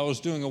ago, I was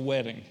doing a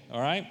wedding,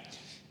 all right?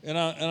 And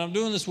I'm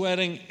doing this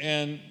wedding,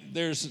 and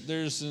there's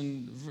a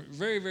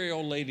very, very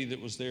old lady that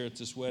was there at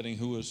this wedding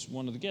who was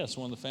one of the guests,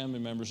 one of the family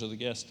members of the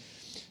guests.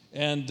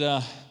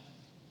 And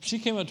she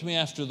came up to me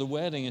after the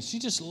wedding, and she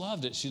just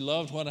loved it. She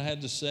loved what I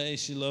had to say.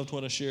 She loved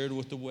what I shared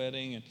with the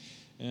wedding,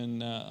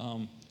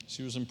 and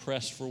she was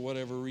impressed for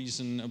whatever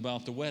reason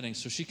about the wedding.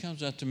 So she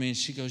comes up to me, and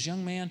she goes,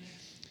 young man,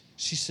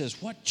 she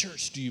says, what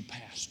church do you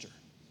pastor?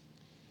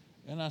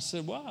 And I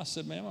said,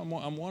 ma'am,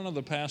 I'm one of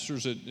the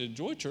pastors at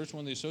Joy Church,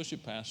 one of the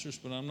associate pastors,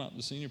 but I'm not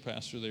the senior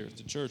pastor there at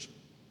the church.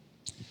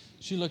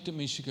 She looked at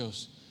me, she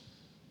goes,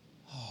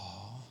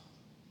 oh,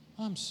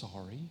 I'm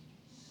sorry.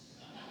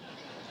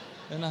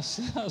 And I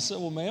said,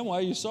 well, ma'am, why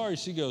are you sorry?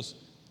 She goes,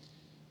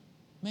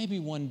 maybe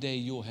one day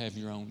you'll have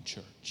your own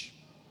church.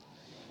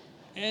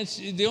 And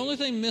the only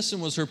thing missing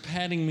was her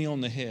patting me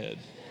on the head.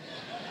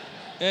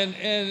 And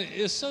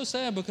it's so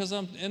sad because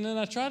and then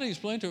I try to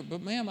explain to her, but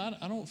ma'am,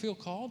 I don't feel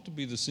called to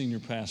be the senior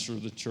pastor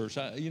of the church.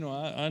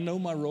 I know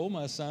my role,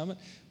 my assignment,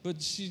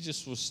 but she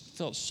just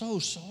felt so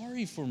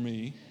sorry for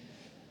me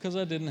because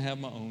I didn't have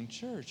my own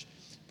church.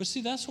 But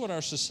see, that's what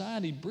our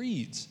society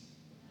breeds,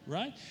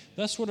 right?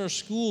 That's what our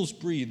schools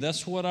breed.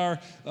 That's what there's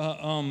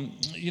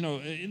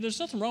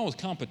nothing wrong with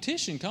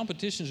competition.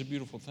 Competition is a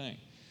beautiful thing.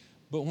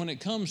 But when it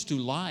comes to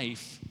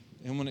life,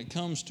 and when it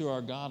comes to our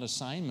God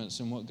assignments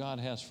and what God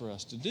has for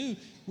us to do,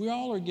 we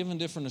all are given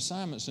different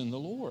assignments in the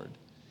Lord.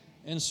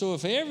 And so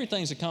if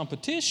everything's a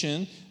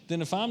competition,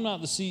 then if I'm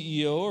not the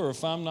CEO or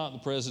if I'm not the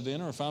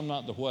president or if I'm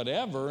not the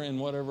whatever in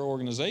whatever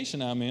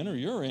organization I'm in or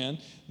you're in,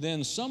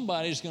 then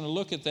somebody's going to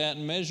look at that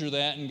and measure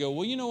that and go,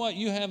 well, you know what?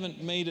 You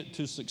haven't made it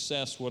to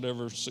success,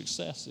 whatever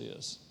success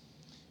is.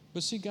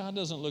 But see, God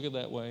doesn't look at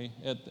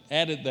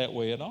it that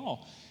way at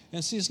all.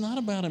 And see, it's not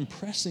about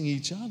impressing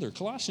each other.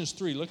 Colossians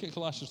 3, look at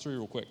Colossians 3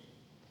 real quick.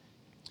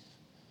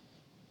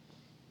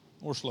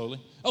 Or slowly.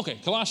 Okay,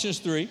 Colossians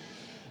 3.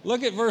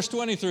 Look at verse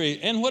 23.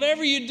 And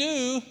whatever you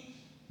do,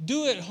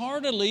 do it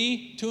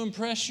heartily to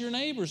impress your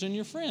neighbors and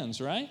your friends,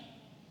 right?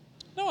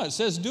 No, it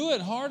says do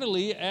it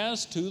heartily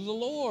as to the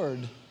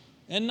Lord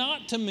and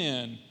not to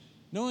men,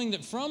 knowing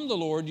that from the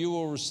Lord you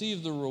will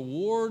receive the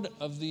reward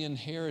of the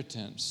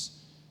inheritance.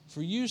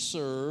 For you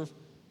serve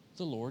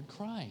the Lord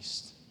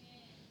Christ.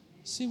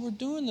 See, we're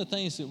doing the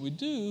things that we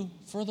do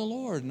for the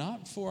Lord,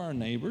 not for our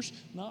neighbors,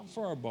 not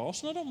for our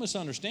boss. Now, don't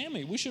misunderstand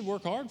me. We should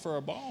work hard for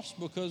our boss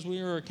because we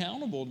are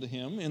accountable to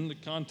him in the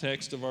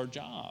context of our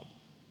job,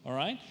 all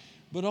right?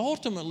 But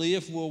ultimately,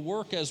 if we'll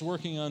work as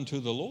working unto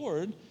the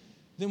Lord,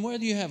 then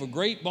whether you have a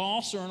great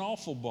boss or an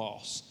awful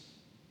boss,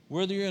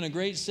 whether you're in a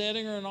great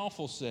setting or an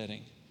awful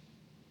setting,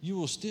 you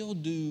will still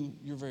do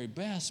your very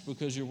best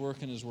because you're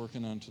working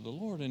unto the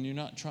Lord and you're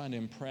not trying to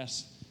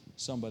impress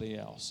somebody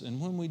else.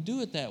 And when we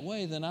do it that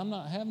way, then I'm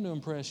not having to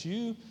impress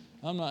you.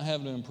 I'm not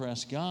having to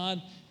impress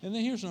God. And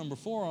then here's number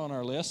 4 on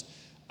our list.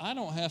 I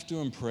don't have to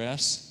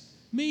impress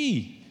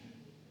me.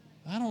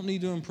 I don't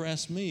need to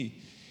impress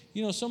me.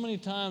 You know, so many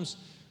times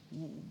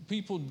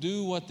people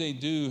do what they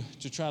do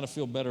to try to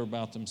feel better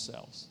about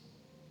themselves.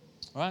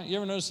 All right? You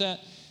ever notice that?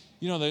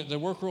 You know, they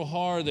work real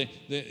hard.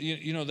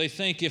 They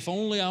think if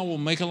only I will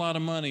make a lot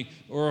of money,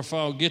 or if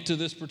I'll get to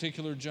this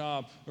particular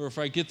job, or if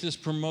I get this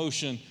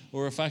promotion,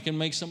 or if I can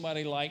make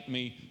somebody like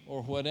me,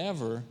 or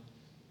whatever,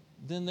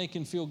 then they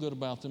can feel good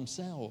about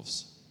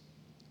themselves.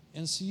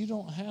 And so you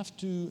don't have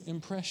to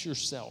impress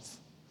yourself.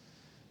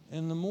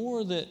 And the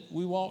more that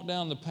we walk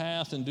down the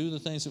path and do the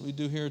things that we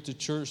do here at the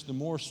church, the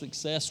more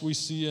success we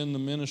see in the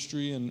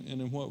ministry and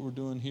in what we're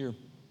doing here,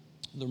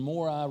 the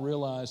more I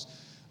realize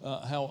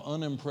how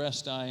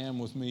unimpressed I am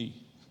with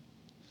me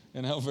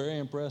and how very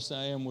impressed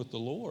I am with the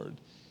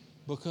Lord,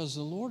 because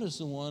the Lord is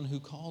the one who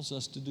calls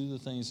us to do the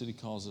things that he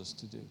calls us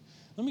to do.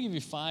 Let me give you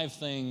 5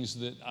 things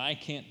that I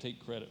can't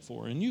take credit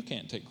for and you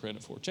can't take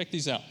credit for. Check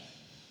these out.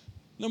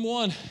 Number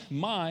 1,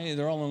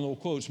 they're all in little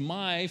quotes,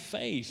 my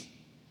faith.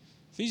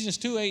 Ephesians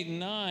 2, 8, and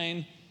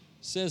 9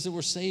 says that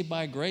we're saved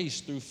by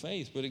grace through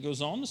faith, but it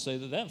goes on to say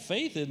that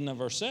faith isn't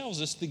of ourselves,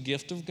 it's the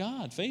gift of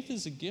God. Faith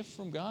is a gift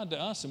from God to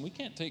us, and we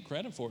can't take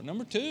credit for it.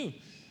 Number 2,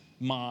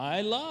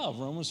 my love.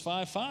 Romans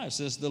 5:5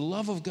 says the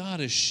love of God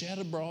is shed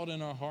abroad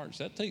in our hearts.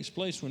 That takes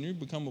place when you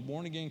become a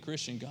born-again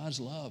Christian. God's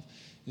love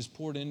is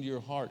poured into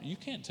your heart. You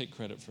can't take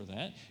credit for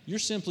that. You're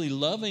simply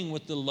loving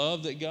with the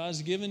love that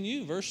God's given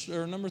you.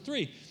 Number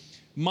 3,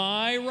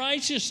 my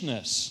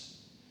righteousness.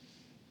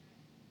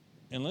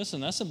 And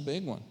listen, that's a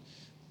big one.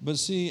 But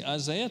see,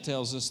 Isaiah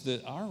tells us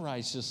that our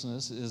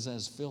righteousness is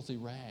as filthy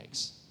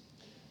rags.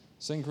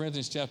 2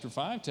 Corinthians chapter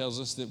 5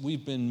 tells us that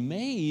we've been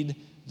made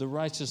the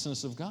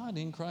righteousness of God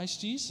in Christ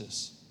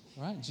Jesus.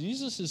 Right?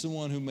 Jesus is the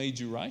one who made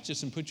you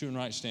righteous and put you in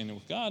right standing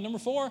with God. Number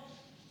 4,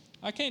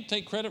 I can't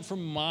take credit for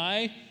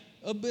my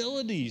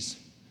abilities.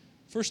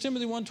 1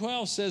 Timothy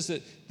 1:12 says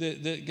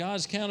that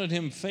God's counted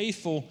him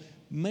faithful,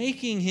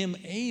 making him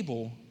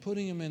able,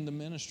 putting him in the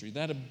ministry.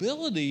 That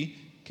ability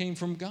came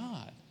from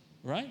God.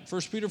 Right?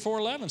 1 Peter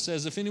 4:11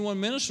 says, if anyone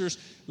ministers,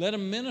 let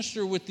him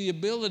minister with the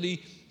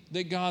ability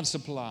that God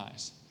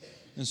supplies.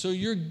 And so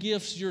your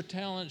gifts, your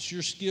talents,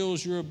 your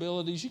skills, your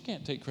abilities, you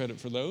can't take credit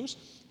for those.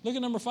 Look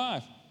at number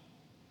 5,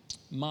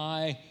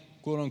 my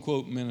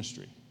quote-unquote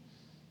ministry.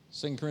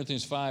 2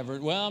 Corinthians 5,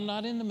 I'm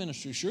not in the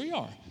ministry. Sure you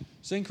are.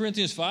 2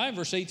 Corinthians 5,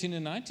 verse 18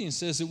 and 19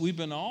 says that we've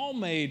been all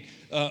made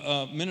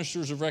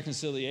ministers of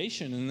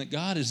reconciliation, and that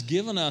God has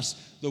given us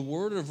the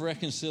word of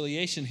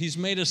reconciliation. He's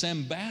made us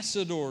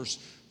ambassadors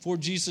for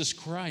Jesus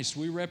Christ.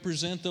 We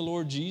represent the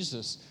Lord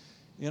Jesus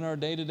in our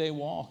day-to-day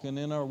walk and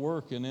in our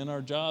work and in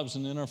our jobs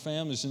and in our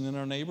families and in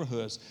our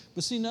neighborhoods.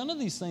 But see, none of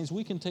these things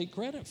we can take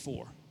credit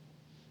for.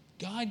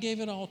 God gave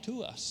it all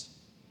to us.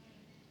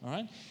 All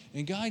right?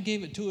 And God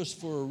gave it to us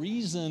for a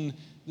reason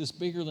that's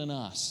bigger than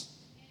us.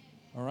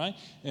 All right?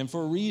 And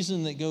for a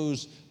reason that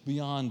goes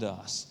beyond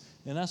us.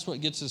 And that's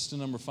what gets us to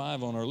number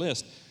 5 on our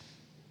list.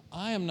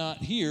 I am not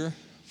here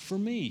for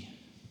me.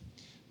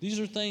 These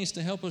are things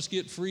to help us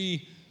get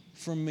free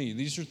from me.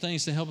 These are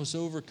things to help us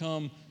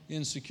overcome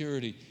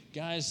insecurity.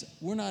 Guys,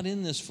 we're not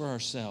in this for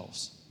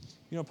ourselves.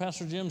 You know,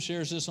 Pastor Jim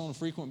shares this on a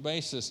frequent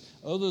basis.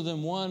 Other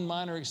than one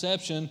minor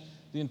exception,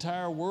 the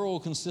entire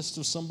world consists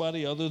of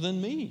somebody other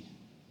than me.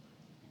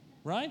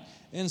 Right?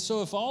 And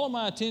so if all of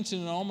my attention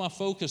and all my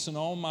focus and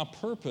all my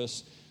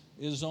purpose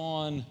is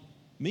on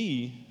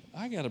me,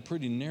 I got a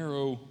pretty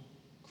narrow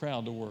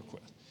crowd to work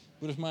with.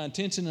 But if my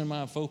attention and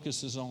my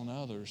focus is on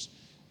others,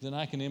 then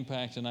I can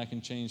impact and I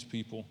can change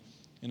people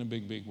in a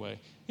big, big way.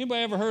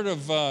 Anybody ever heard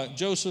of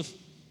Joseph?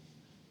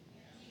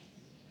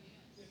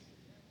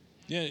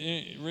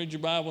 Yeah, read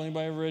your Bible.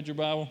 Anybody ever read your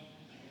Bible?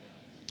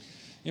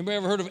 Anybody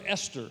ever heard of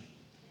Esther?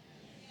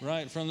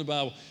 Right, from the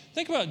Bible.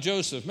 Think about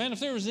Joseph. Man, if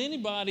there was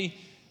anybody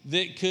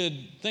that could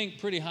think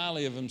pretty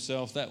highly of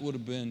himself, that would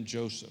have been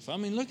Joseph. I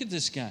mean, look at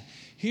this guy.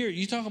 Here,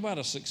 you talk about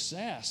a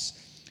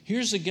success.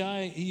 Here's a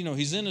guy,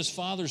 he's in his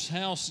father's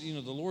house.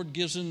 The Lord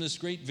gives him this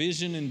great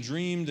vision and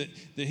dream that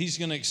he's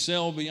going to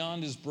excel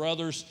beyond his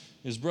brothers.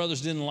 His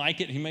brothers didn't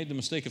like it. He made the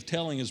mistake of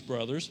telling his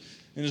brothers,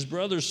 and his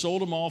brothers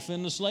sold him off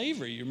into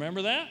slavery. You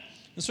remember that?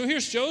 And so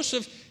here's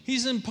Joseph.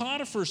 He's in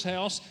Potiphar's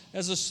house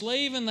as a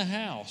slave in the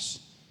house.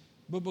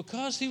 But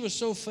because he was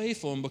so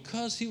faithful and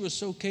because he was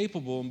so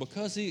capable and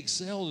because he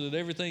excelled at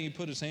everything he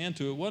put his hand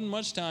to, it wasn't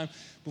much time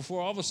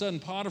before all of a sudden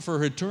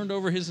Potiphar had turned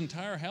over his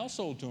entire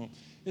household to him.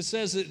 It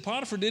says that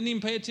Potiphar didn't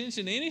even pay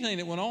attention to anything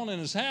that went on in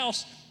his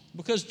house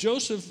because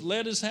Joseph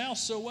led his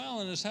house so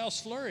well and his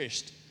house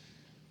flourished.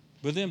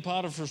 But then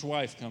Potiphar's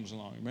wife comes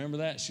along. Remember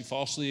that? She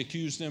falsely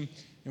accused him.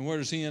 And where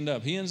does he end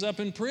up? He ends up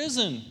in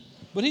prison.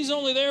 But he's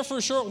only there for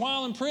a short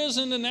while in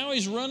prison, and now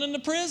he's running the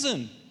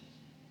prison.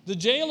 The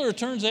jailer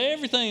turns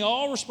everything,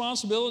 all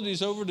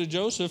responsibilities over to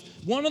Joseph,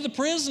 one of the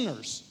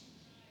prisoners,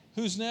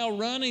 who's now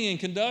running and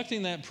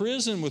conducting that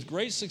prison with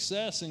great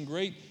success and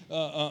great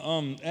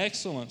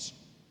excellence.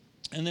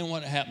 And then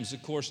what happens?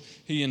 Of course,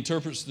 he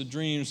interprets the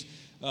dreams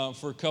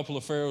for a couple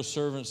of Pharaoh's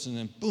servants, and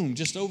then boom,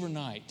 just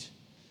overnight,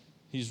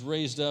 he's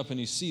raised up and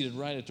he's seated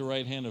right at the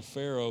right hand of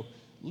Pharaoh,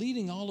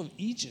 leading all of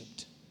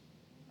Egypt.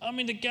 I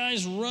mean, the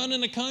guy's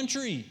running the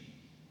country.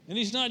 And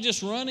he's not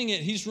just running it,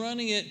 he's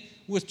running it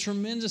with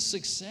tremendous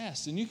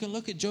success. And you can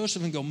look at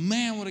Joseph and go,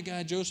 man, what a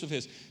guy Joseph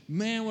is.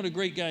 Man, what a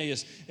great guy he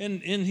is.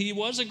 And he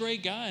was a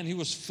great guy, and he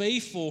was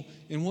faithful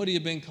in what he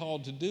had been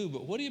called to do.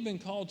 But what he had been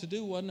called to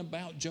do wasn't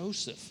about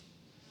Joseph.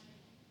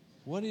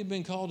 What he had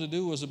been called to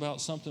do was about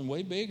something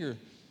way bigger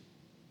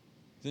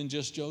than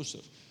just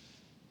Joseph.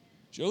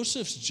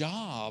 Joseph's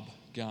job,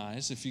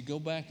 guys, if you go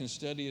back and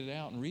study it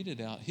out and read it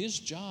out, his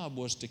job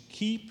was to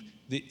keep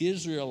the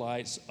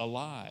Israelites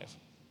alive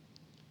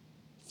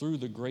through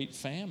the great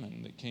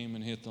famine that came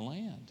and hit the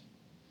land.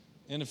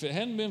 And if it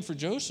hadn't been for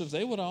Joseph,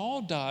 they would have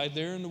all died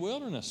there in the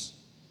wilderness.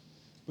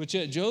 But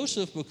yet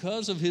Joseph,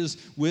 because of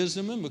his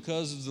wisdom and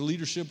because of the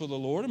leadership of the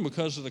Lord and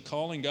because of the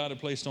calling God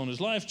had placed on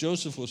his life,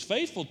 Joseph was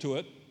faithful to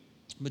it.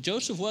 But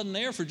Joseph wasn't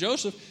there for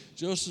Joseph.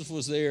 Joseph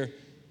was there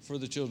for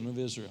the children of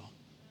Israel.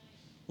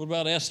 What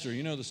about Esther?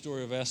 You know the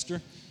story of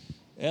Esther.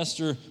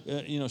 Esther,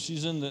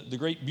 she's in the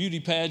great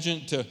beauty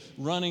pageant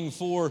running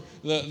for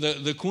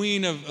the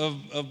queen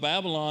of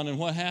Babylon, and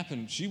what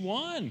happened? She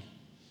won.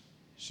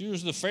 She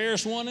was the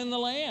fairest one in the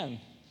land.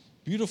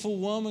 Beautiful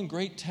woman,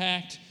 great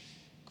tact,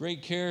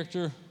 great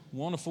character,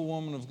 wonderful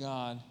woman of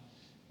God,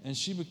 and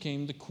she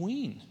became the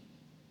queen.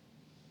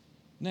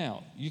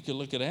 Now, you could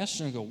look at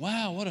Esther and go,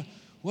 wow,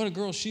 what a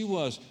girl she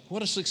was.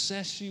 What a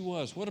success she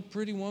was. What a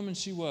pretty woman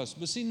she was.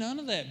 But see, none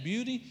of that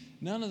beauty,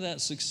 none of that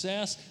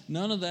success,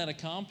 none of that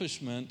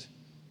accomplishment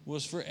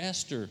was for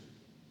Esther.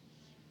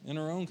 And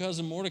her own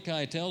cousin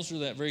Mordecai tells her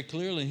that very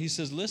clearly. He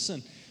says,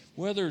 listen,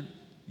 whether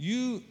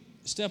you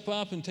step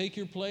up and take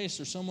your place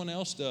or someone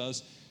else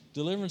does,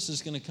 deliverance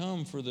is going to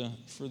come for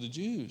the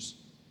Jews.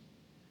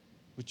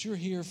 But you're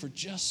here for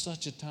just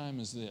such a time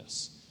as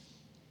this.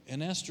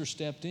 And Esther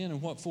stepped in,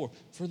 and what for?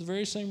 For the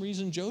very same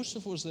reason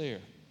Joseph was there.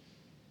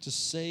 To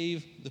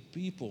save the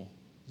people,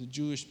 the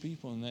Jewish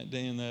people in that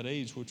day and that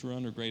age, which were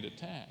under great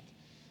attack.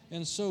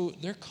 And so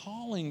their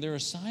calling, their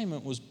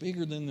assignment was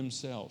bigger than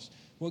themselves.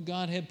 What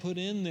God had put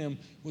in them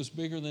was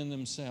bigger than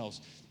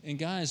themselves. And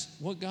guys,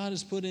 what God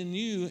has put in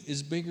you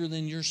is bigger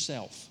than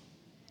yourself.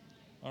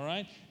 All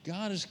right?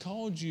 God has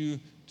called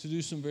you to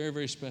do some very,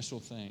 very special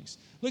things.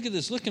 Look at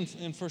this. Look in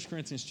 1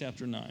 Corinthians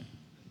chapter 9.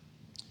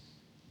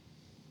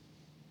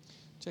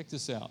 Check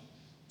this out.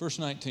 Verse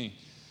 19.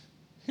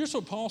 Here's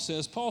what Paul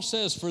says. Paul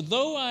says, for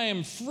though I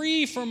am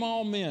free from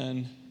all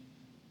men,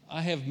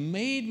 I have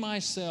made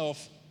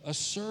myself a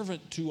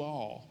servant to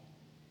all,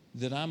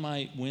 that I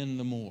might win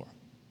the more.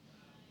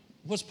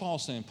 What's Paul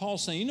saying?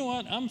 Paul's saying, you know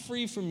what? I'm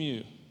free from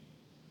you.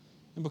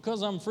 And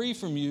because I'm free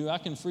from you, I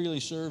can freely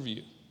serve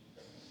you.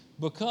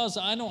 Because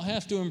I don't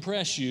have to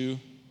impress you,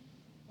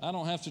 I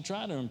don't have to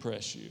try to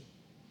impress you.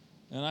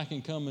 And I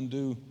can come and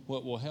do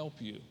what will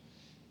help you.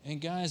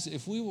 And guys,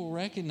 if we will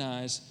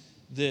recognize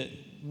that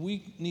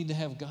we need to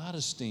have God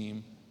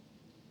esteem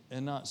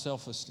and not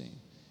self-esteem.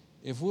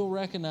 If we'll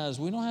recognize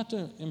we don't have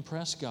to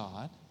impress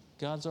God,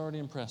 God's already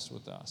impressed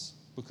with us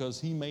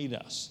because He made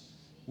us.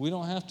 We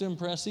don't have to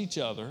impress each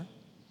other.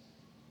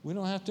 We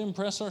don't have to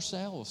impress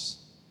ourselves.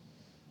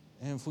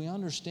 And if we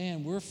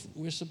understand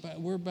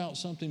we're about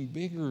something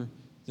bigger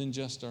than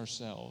just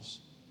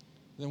ourselves,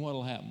 then what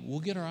will happen? We'll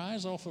get our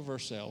eyes off of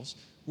ourselves.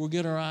 We'll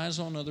get our eyes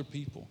on other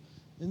people.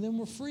 And then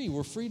we're free.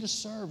 We're free to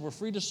serve. We're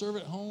free to serve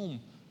at home.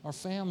 Our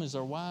families,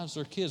 our wives,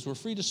 our kids. We're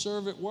free to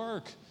serve at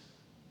work.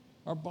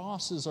 Our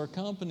bosses, our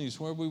companies,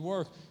 where we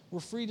work. We're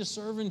free to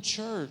serve in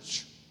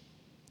church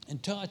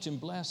and touch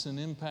and bless and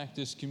impact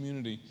this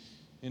community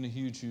in a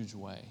huge, huge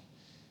way.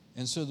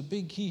 And so the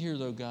big key here,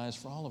 though, guys,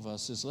 for all of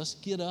us is let's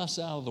get us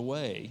out of the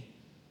way.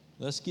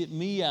 Let's get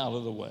me out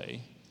of the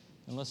way.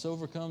 And let's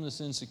overcome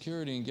this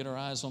insecurity and get our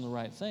eyes on the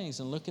right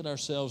things and look at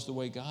ourselves the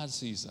way God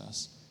sees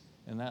us.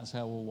 And that's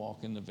how we'll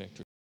walk in the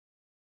victory.